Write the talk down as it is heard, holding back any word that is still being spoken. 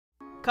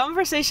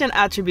Conversation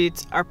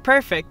attributes are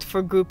perfect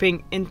for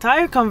grouping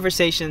entire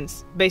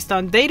conversations based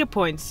on data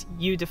points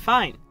you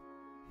define.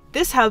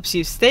 This helps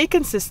you stay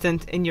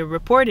consistent in your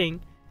reporting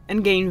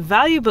and gain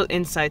valuable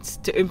insights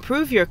to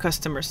improve your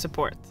customer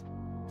support.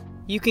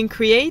 You can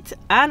create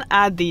and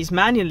add these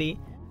manually,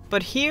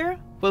 but here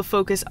we'll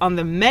focus on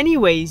the many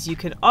ways you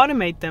can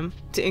automate them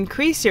to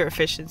increase your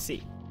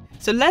efficiency.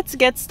 So let's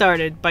get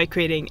started by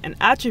creating an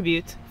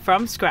attribute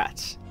from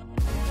scratch.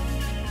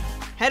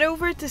 Head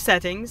over to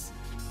Settings,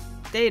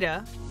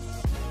 Data,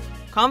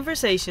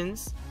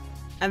 Conversations,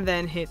 and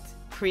then hit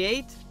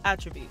Create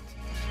Attribute.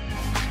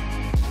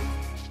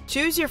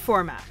 Choose your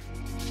format.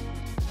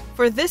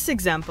 For this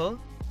example,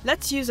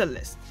 let's use a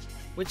list,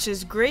 which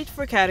is great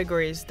for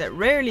categories that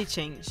rarely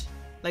change,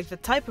 like the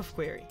type of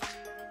query.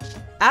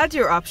 Add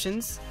your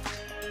options,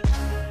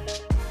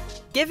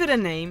 give it a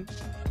name,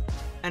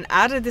 and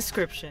add a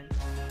description.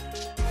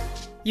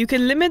 You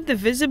can limit the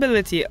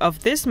visibility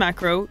of this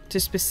macro to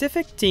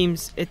specific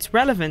teams it's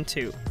relevant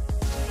to,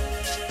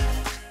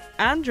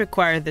 and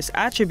require this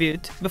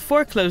attribute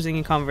before closing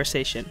a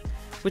conversation,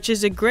 which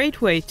is a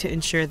great way to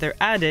ensure they're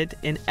added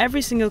in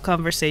every single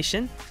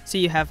conversation so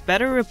you have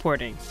better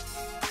reporting.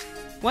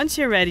 Once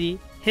you're ready,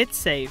 hit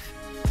Save.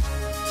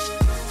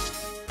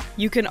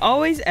 You can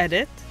always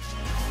edit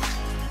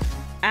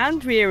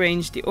and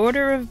rearrange the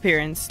order of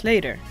appearance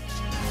later.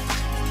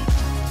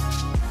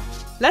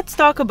 Let's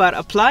talk about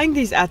applying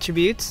these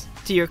attributes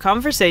to your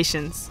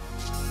conversations.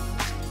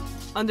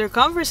 Under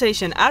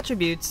Conversation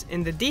Attributes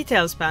in the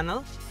Details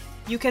panel,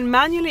 you can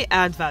manually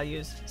add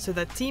values so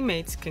that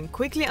teammates can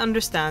quickly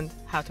understand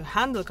how to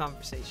handle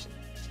conversation.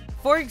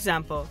 For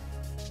example,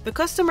 the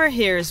customer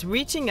here is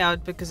reaching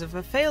out because of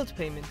a failed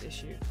payment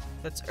issue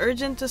that's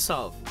urgent to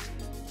solve.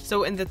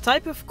 So in the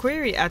type of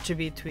query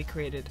attribute we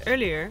created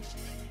earlier,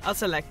 I'll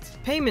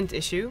select Payment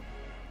Issue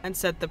and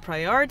set the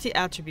priority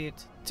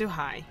attribute to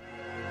High.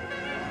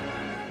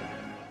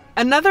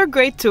 Another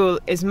great tool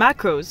is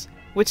macros,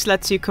 which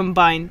lets you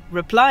combine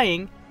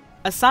replying,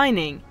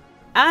 assigning,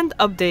 and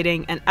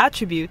updating an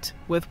attribute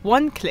with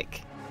one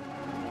click.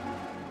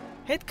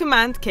 Hit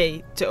Command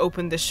K to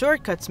open the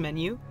Shortcuts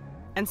menu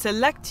and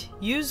select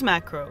Use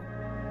Macro,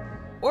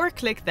 or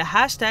click the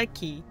hashtag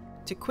key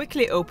to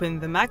quickly open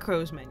the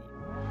Macros menu.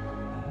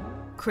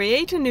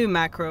 Create a new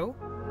macro,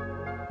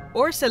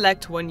 or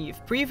select one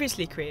you've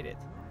previously created,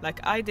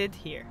 like I did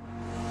here.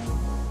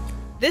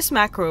 This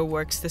macro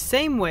works the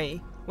same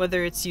way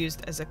whether it's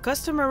used as a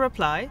customer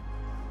reply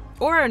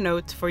or a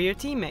note for your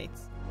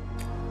teammates.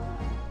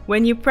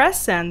 When you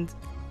press Send,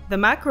 the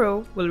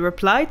macro will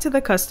reply to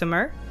the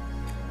customer,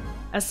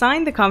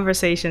 assign the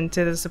conversation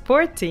to the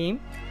support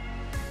team,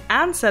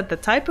 and set the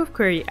type of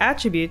query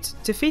attribute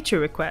to Feature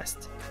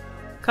Request,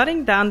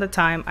 cutting down the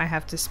time I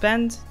have to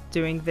spend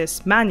doing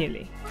this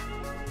manually.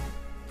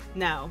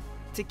 Now,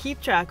 to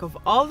keep track of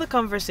all the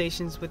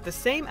conversations with the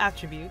same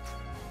attribute,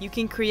 you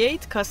can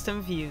create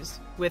custom views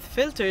with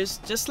filters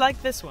just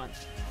like this one.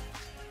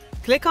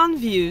 Click on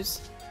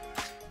Views,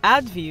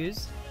 Add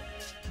Views,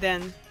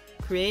 then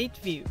Create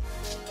View.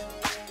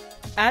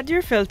 Add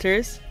your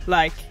filters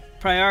like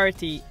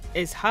Priority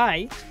is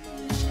High,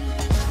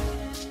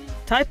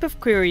 Type of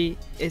Query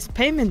is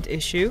Payment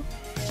Issue,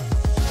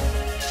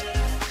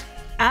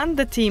 and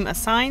the team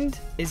assigned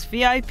is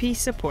VIP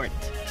Support.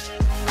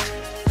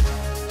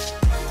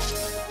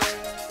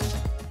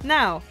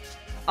 Now,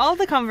 all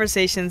the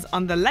conversations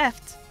on the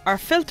left are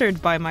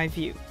filtered by my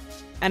view,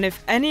 and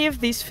if any of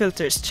these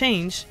filters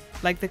change,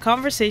 like the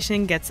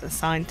conversation gets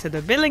assigned to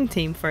the billing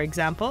team for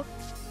example,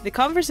 the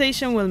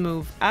conversation will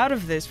move out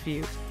of this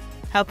view,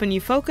 helping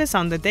you focus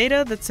on the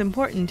data that's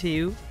important to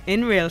you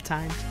in real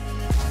time.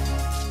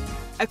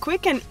 A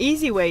quick and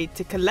easy way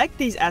to collect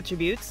these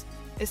attributes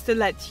is to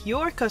let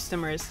your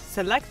customers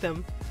select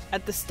them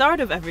at the start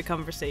of every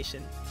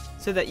conversation,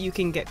 so that you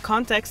can get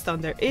context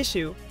on their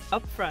issue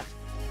up front.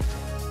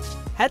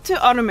 Head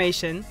to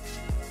Automation,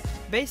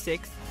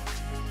 Basics,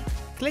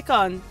 click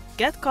on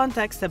Get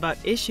Context about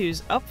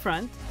Issues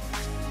Upfront,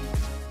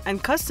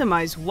 and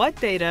customize what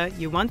data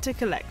you want to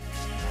collect.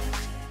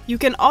 You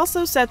can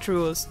also set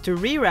rules to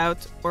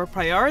reroute or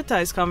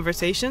prioritize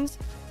conversations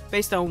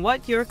based on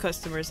what your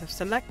customers have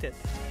selected.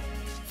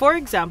 For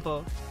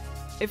example,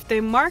 if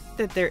they mark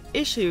that their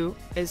issue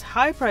is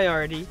high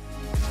priority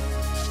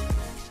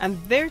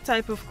and their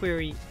type of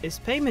query is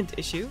payment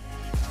issue,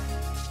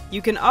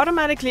 you can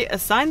automatically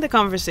assign the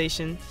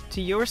conversation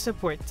to your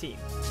support team.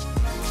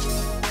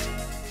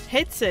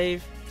 Hit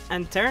Save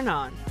and turn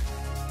on.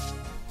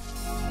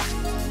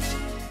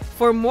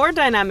 For more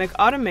dynamic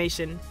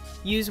automation,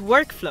 use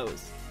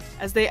workflows,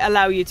 as they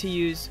allow you to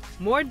use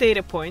more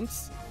data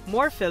points,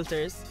 more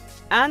filters,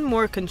 and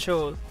more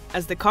control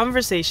as the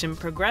conversation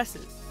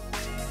progresses.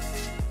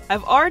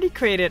 I've already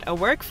created a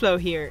workflow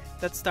here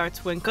that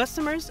starts when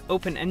customers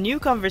open a new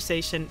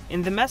conversation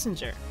in the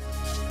Messenger.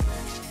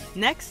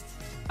 Next,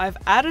 I've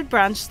added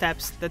branch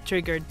steps that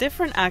trigger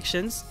different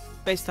actions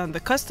based on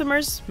the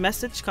customer's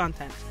message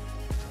content.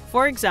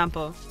 For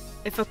example,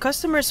 if a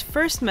customer's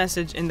first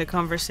message in the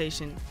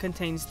conversation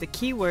contains the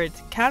keyword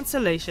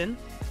cancellation,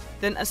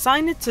 Then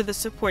assign it to the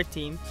support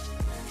team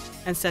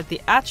and set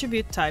the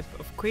attribute type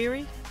of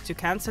query to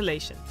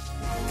cancellation.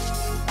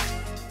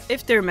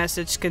 If their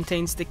message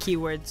contains the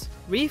keywords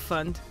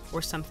refund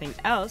or something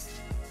else,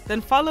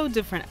 then follow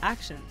different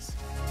actions.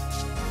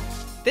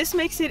 This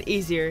makes it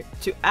easier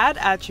to add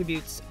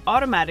attributes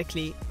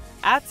automatically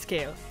at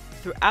scale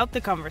throughout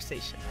the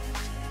conversation.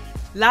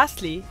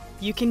 Lastly,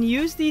 you can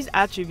use these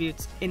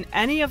attributes in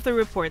any of the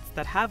reports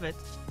that have it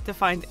to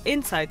find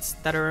insights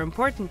that are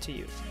important to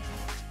you.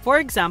 For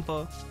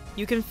example,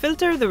 you can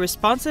filter the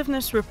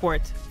responsiveness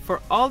report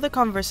for all the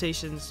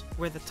conversations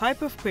where the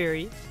type of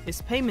query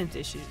is payment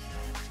issues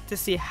to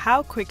see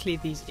how quickly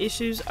these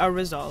issues are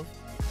resolved.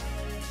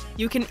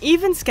 You can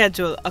even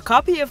schedule a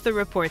copy of the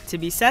report to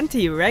be sent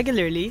to you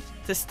regularly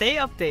to stay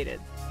updated.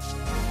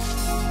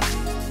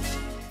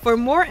 For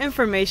more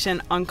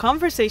information on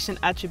conversation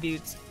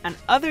attributes and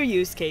other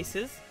use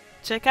cases,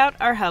 check out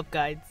our help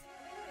guides.